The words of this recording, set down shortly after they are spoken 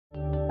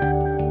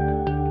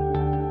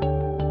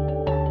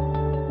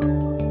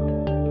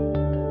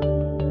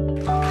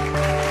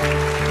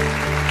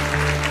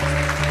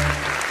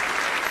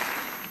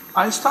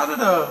I started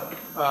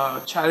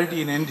a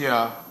charity in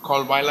India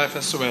called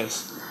Wildlife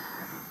SOS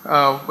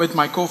with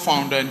my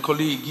co-founder and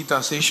colleague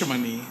Geeta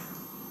Seshamani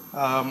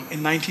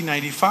in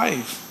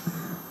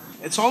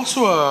 1995. It's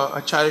also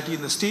a charity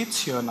in the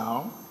States here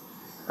now.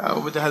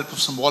 With the help of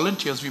some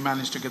volunteers, we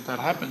managed to get that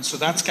happen. So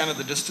that's kind of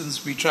the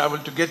distance we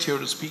traveled to get here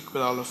to speak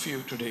with all of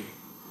you today.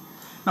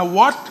 Now,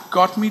 what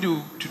got me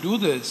to do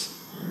this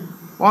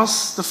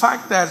was the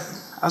fact that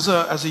as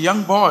a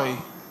young boy,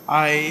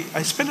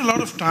 I spent a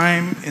lot of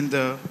time in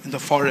the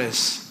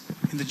forests,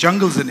 in the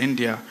jungles in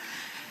India,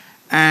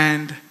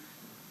 and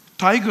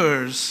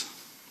tigers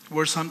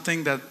were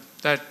something that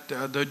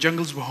the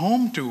jungles were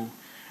home to.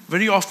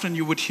 Very often,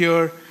 you would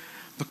hear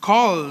the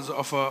calls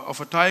of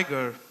a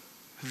tiger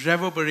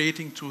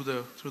reverberating through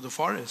the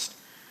forest.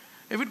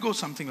 It would go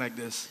something like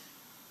this: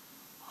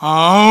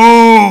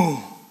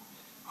 "Oh,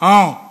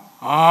 oh,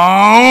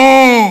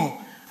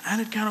 oh," and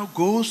it kind of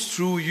goes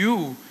through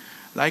you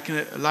like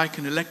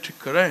an electric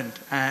current,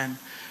 and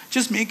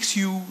just makes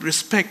you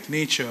respect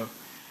nature.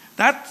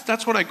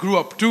 That's what I grew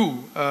up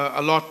to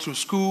a lot through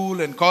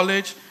school and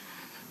college.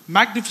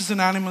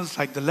 Magnificent animals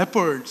like the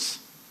leopards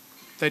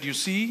that you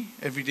see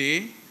every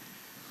day,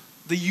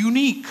 the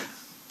unique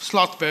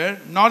sloth bear,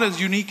 not as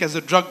unique as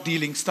the drug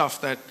dealing stuff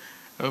that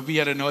we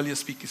had an earlier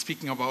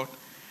speaking about,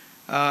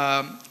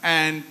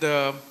 and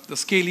the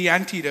scaly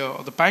anteater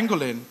or the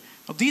pangolin.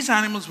 Now, these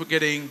animals were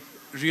getting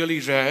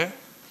really rare,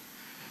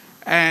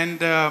 and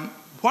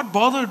what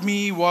bothered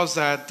me was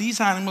that these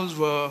animals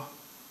were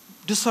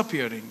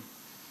disappearing,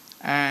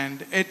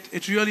 and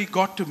it really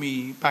got to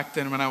me back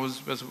then when I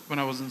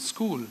was in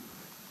school.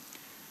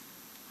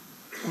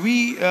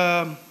 We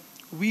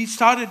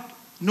started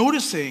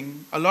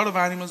noticing a lot of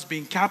animals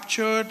being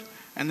captured,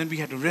 and then we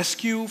had to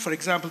rescue. For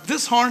example,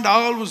 this horned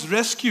owl was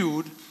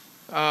rescued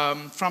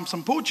from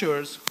some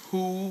poachers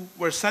who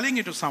were selling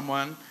it to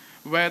someone,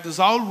 where this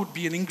owl would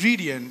be an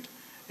ingredient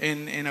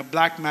in a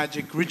black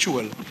magic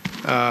ritual.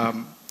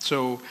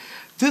 So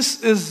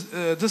this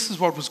is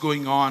what was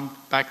going on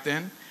back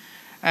then.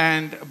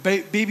 And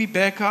baby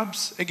bear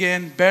cubs,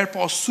 again, bear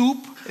paw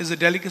soup is a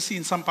delicacy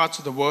in some parts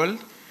of the world,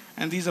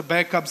 and these are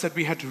bear cubs that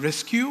we had to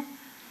rescue.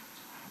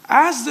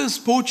 As this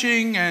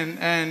poaching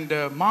and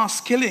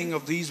mass killing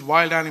of these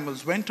wild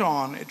animals went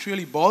on, it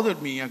really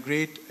bothered me a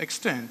great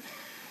extent.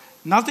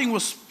 Nothing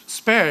was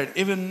spared.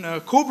 Even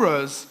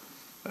cobras,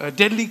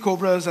 deadly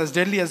cobras, as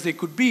deadly as they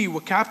could be,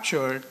 were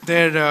captured.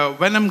 Their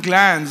venom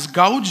glands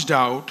gouged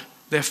out,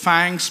 their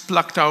fangs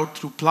plucked out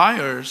through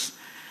pliers,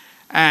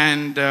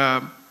 and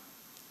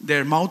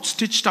their mouths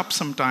stitched up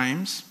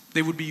sometimes.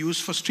 They would be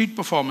used for street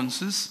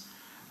performances,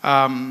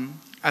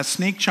 as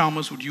snake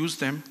charmers would use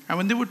them. And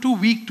when they were too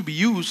weak to be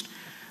used,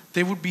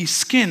 they would be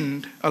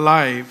skinned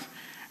alive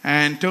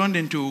and turned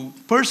into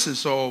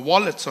purses or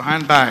wallets or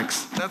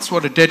handbags. That's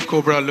what a dead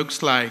cobra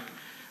looks like.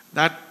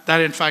 That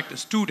in fact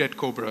is two dead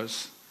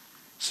cobras.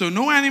 So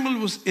no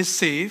animal is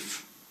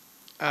safe.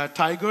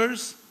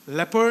 Tigers,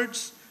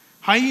 leopards,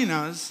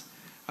 hyenas,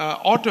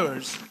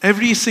 otters,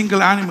 every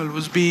single animal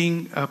was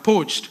being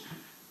poached.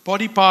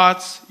 Body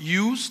parts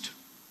used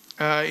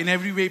in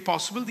every way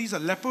possible. These are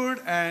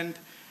leopard and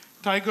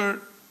tiger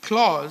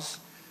claws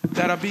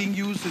that are being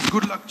used as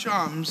good luck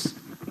charms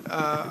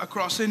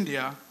across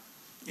India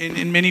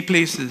in many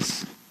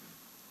places.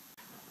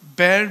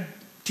 Bear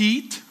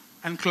teeth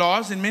and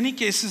claws, in many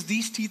cases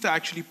these teeth are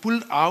actually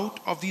pulled out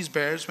of these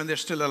bears when they're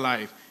still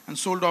alive and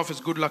sold off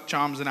as good luck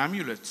charms and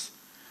amulets.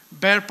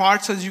 Bear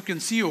parts, as you can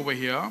see over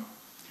here,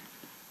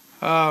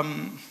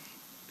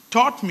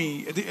 taught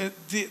me,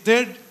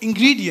 they're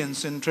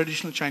ingredients in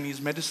traditional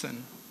Chinese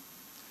medicine.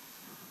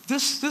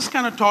 This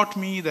kind of taught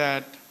me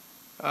that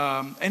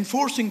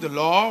enforcing the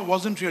law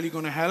wasn't really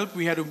going to help.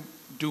 We had to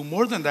do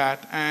more than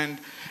that, and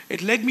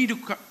it led me to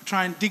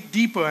try and dig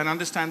deeper and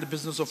understand the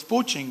business of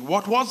poaching.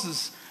 What was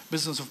this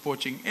business of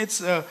poaching?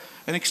 It's an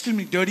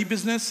extremely dirty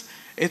business.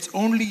 It's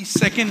only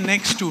second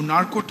next to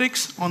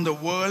narcotics on the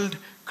world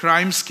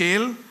crime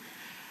scale.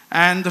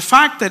 And the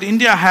fact that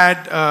India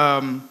had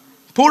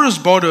porous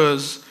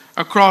borders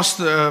across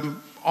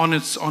on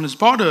its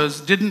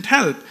borders didn't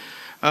help.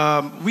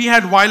 We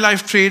had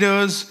wildlife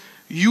traders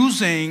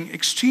using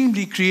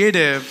extremely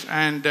creative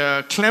and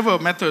clever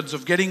methods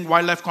of getting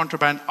wildlife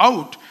contraband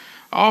out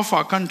of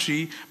our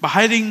country by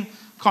hiding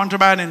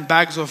contraband in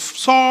bags of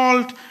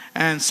salt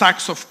and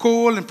sacks of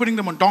coal and putting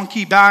them on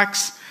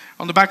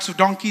on the backs of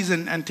donkeys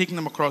and taking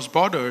them across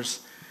borders.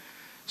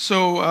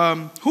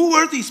 So who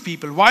were these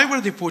people? Why were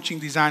they poaching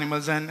these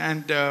animals,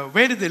 and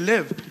where did they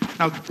live?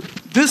 Now,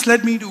 this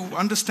led me to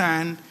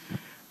understand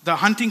the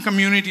hunting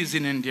communities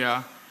in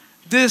India.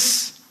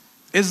 This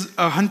is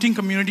a hunting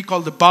community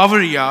called the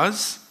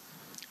Bavarias.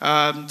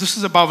 This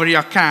is a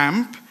Bavaria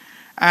camp,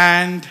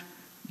 and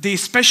they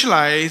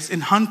specialize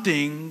in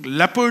hunting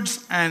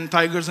leopards and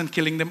tigers and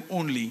killing them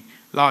only,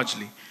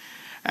 largely.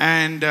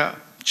 And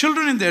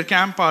children in their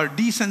camp are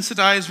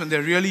desensitized when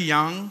they're really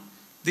young.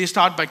 They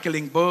start by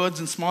killing birds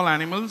and small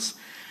animals.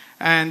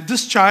 And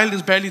this child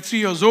is barely 3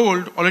 years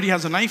old, already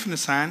has a knife in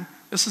his hand.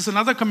 This is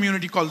another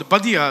community called the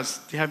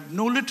Badiyas. They have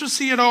no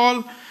literacy at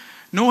all,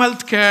 No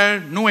health care,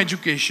 no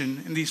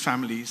education in these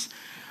families.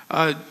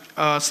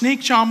 A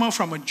snake charmer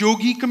from a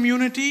Jogi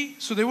community.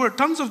 So there were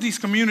tons of these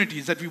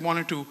communities that we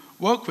wanted to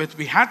work with,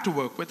 we had to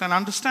work with and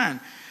understand.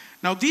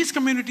 Now these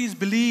communities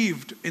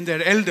believed in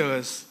their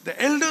elders. The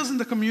elders in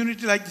the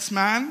community, like this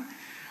man,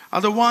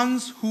 are the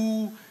ones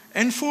who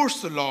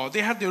enforced the law.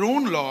 They had their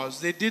own laws.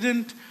 They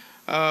didn't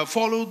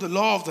follow the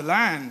law of the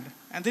land.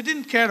 And they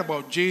didn't care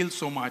about jail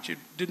so much. It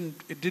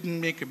didn't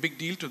make a big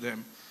deal to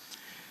them.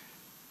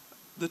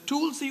 The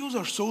tools they use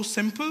are so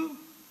simple,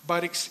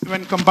 but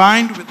when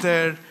combined with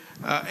their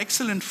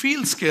excellent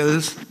field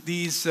skills,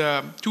 these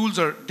tools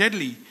are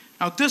deadly.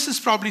 Now this is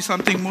probably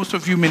something most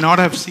of you may not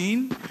have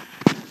seen.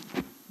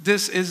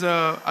 This is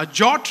a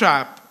jaw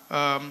trap,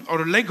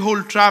 or a leg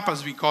hold trap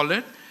as we call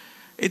it.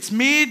 It's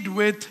made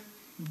with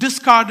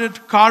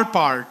discarded car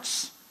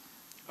parts,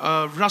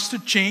 a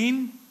rusted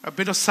chain, a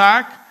bit of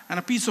sack, and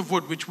a piece of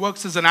wood which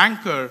works as an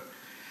anchor.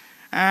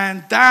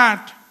 And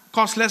that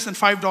costs less than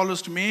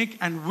 $5 to make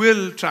and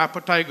will trap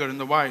a tiger in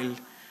the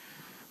wild.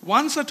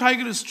 Once a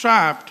tiger is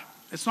trapped,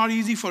 it's not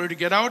easy for it to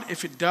get out.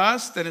 If it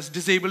does, then it's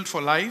disabled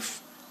for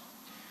life.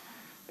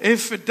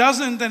 If it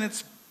doesn't, then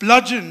it's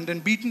bludgeoned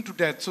and beaten to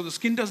death so the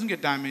skin doesn't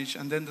get damaged,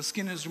 and then the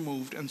skin is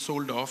removed and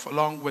sold off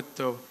along with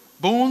the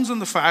bones and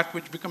the fat,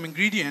 which become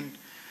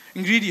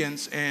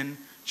ingredients in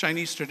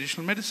Chinese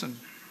traditional medicine,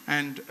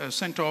 and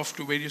sent off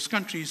to various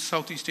countries,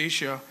 Southeast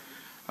Asia,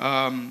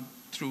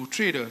 through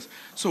traders.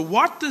 So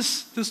what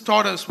this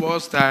taught us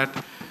was that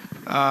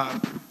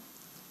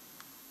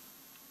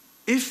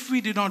if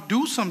we did not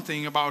do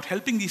something about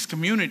helping these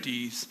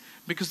communities,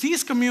 because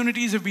these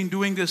communities have been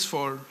doing this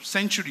for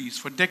centuries,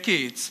 for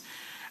decades,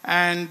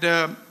 and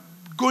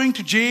going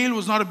to jail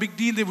was not a big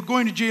deal. They would go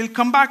into jail,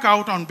 come back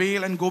out on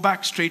bail, and go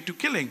back straight to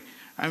killing.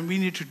 And we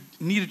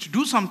needed to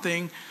do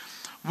something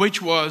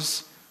which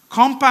was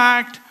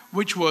compact,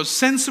 which was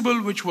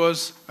sensible, which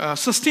was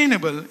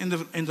sustainable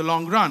in the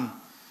long run.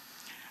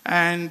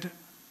 And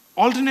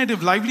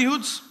alternative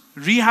livelihoods,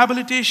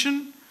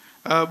 rehabilitation,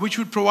 which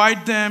would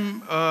provide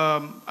them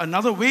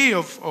another way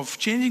of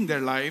changing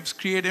their lives,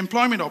 create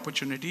employment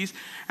opportunities,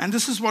 and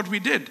this is what we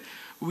did.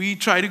 We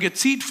try to get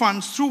seed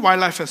funds through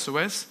Wildlife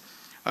SOS,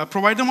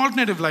 provide them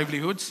alternative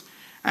livelihoods,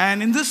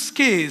 and in this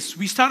case,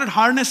 we started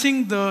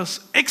harnessing the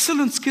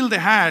excellent skill they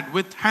had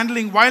with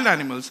handling wild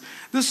animals.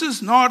 This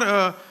is not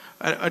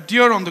a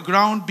deer on the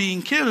ground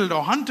being killed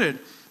or hunted.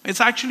 It's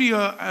actually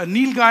a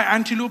nilgai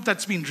antelope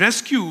that's been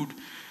rescued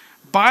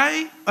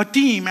by a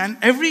team, and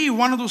every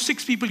one of those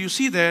 6 people you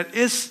see there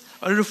is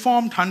a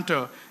reformed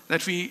hunter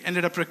that we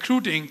ended up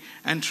recruiting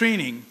and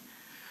training.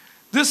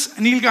 This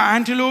nilgai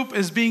antelope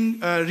is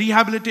being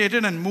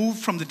rehabilitated and moved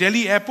from the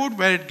Delhi airport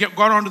where it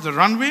got onto the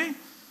runway,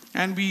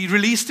 and we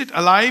released it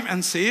alive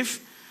and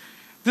safe.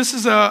 This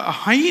is a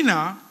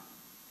hyena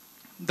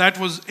that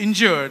was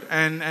injured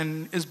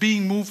and is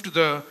being moved to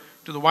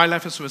the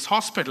Wildlife SOS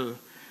hospital.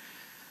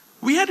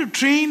 We had to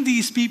train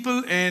these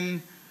people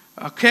in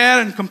care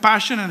and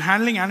compassion and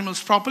handling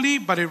animals properly,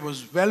 but it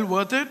was well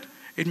worth it.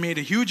 It made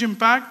a huge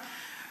impact.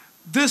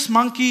 This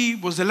monkey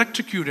was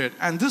electrocuted,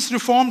 and this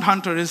reformed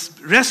hunter is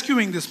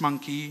rescuing this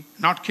monkey,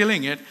 not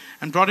killing it,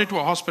 and brought it to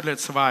a hospital. It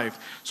survived.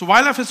 So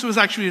Wildlife SOS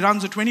actually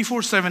runs a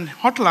 24/7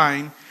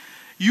 hotline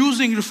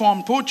using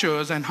reformed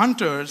poachers and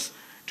hunters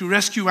to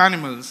rescue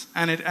animals,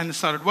 and it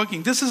started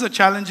working. This is a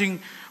challenging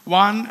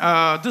one.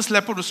 This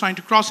leopard was trying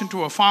to cross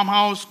into a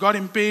farmhouse, got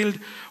impaled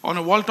on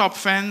a wall-top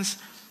fence.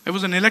 There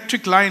was an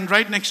electric line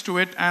right next to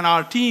it, and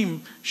our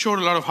team showed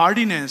a lot of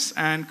hardiness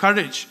and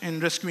courage in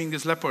rescuing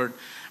this leopard.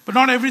 But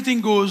not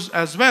everything goes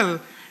as well.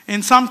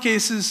 In some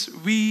cases,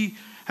 we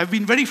have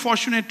been very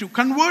fortunate to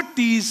convert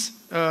these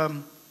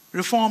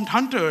reformed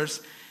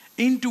hunters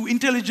into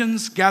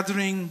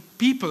intelligence-gathering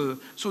people.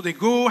 So they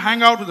go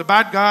hang out with the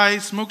bad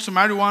guys, smoke some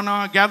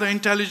marijuana, gather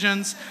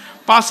intelligence,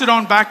 pass it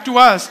on back to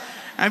us.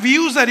 And we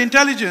use that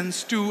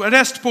intelligence to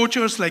arrest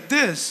poachers like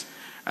this.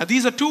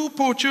 These are 2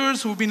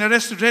 poachers who've been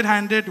arrested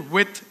red-handed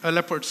with a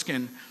leopard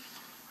skin.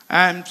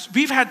 And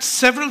we've had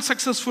several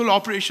successful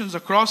operations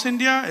across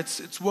India.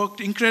 It's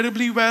worked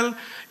incredibly well,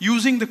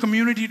 using the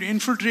community to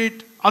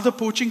infiltrate other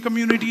poaching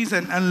communities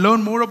and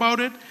learn more about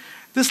it.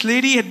 This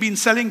lady had been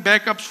selling bear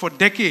cubs for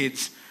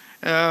decades.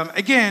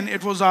 Again,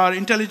 it was our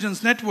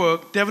intelligence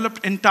network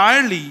developed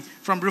entirely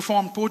from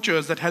reformed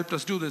poachers that helped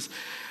us do this.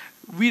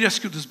 We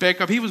rescued this bear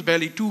cub. He was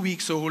barely 2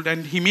 weeks old,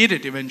 and he made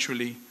it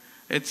eventually.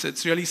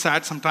 It's really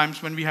sad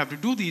sometimes when we have to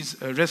do these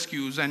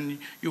rescues, and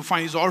you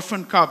find these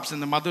orphan cubs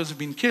and the mothers have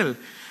been killed.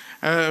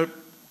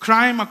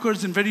 Crime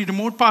occurs in very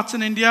remote parts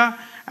in India,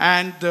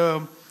 and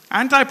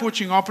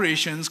anti-poaching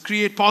operations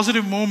create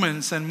positive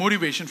moments and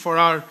motivation for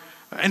our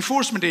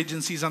enforcement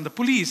agencies and the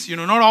police. You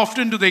know, not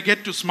often do they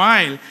get to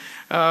smile,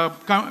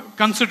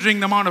 considering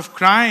the amount of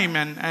crime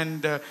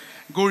and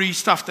gory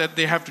stuff that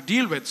they have to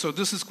deal with. So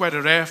this is quite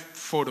a rare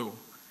photo.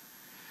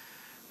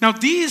 Now,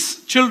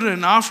 these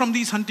children are from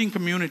these hunting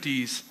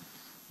communities.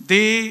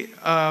 They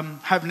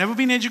have never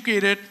been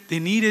educated. They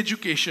need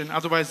education.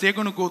 Otherwise, they're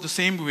going to go the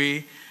same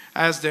way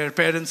as their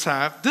parents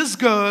have. This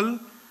girl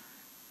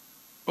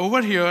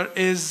over here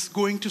is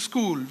going to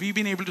school. We've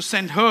been able to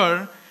send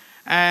her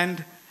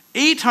and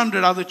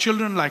 800 other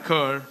children like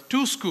her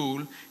to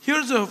school.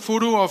 Here's a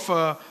photo of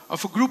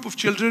a group of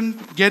children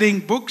getting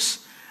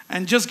books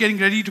and just getting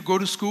ready to go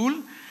to school.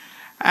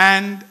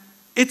 And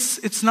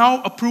it's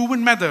now a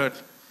proven method.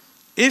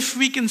 If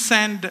we can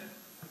send,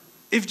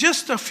 if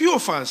just a few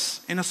of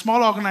us in a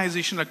small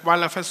organization like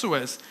Wildlife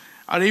SOS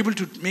are able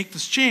to make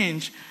this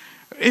change,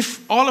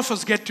 if all of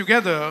us get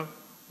together,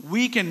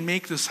 we can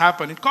make this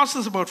happen. It costs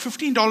us about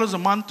 $15 a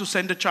month to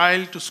send a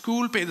child to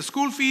school, pay the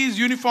school fees,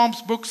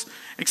 uniforms, books,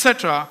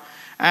 etc.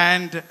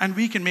 And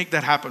we can make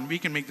that happen. We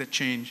can make that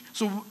change.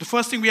 So the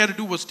first thing we had to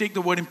do was take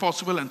the word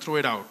impossible and throw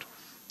it out.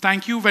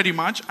 Thank you very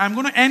much. I'm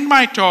going to end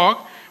my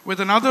talk with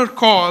another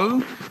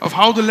call of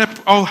how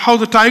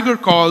the tiger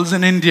calls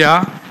in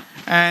India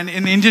and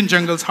in Indian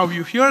jungles, how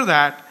you hear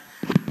that.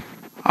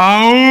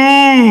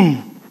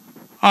 Ow!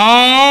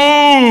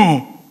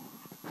 Ow!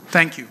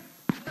 Thank you.